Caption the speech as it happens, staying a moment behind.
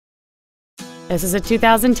This is a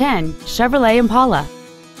 2010 Chevrolet Impala.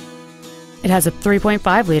 It has a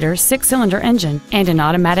 3.5-liter six-cylinder engine and an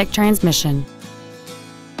automatic transmission.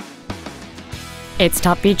 Its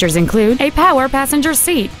top features include a power passenger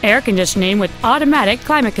seat, air conditioning with automatic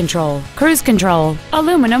climate control, cruise control,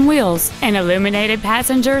 aluminum wheels, an illuminated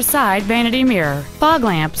passenger side vanity mirror, fog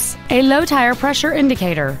lamps, a low tire pressure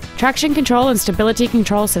indicator, traction control and stability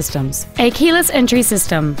control systems, a keyless entry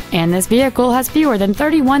system, and this vehicle has fewer than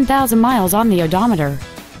 31,000 miles on the odometer.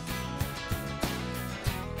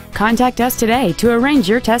 Contact us today to arrange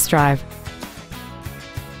your test drive.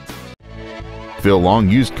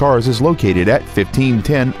 PhilLongUsedCars is located at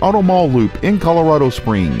 1510 Auto Mall Loop in Colorado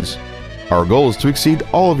Springs. Our goal is to exceed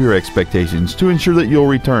all of your expectations to ensure that you'll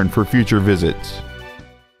return for future visits.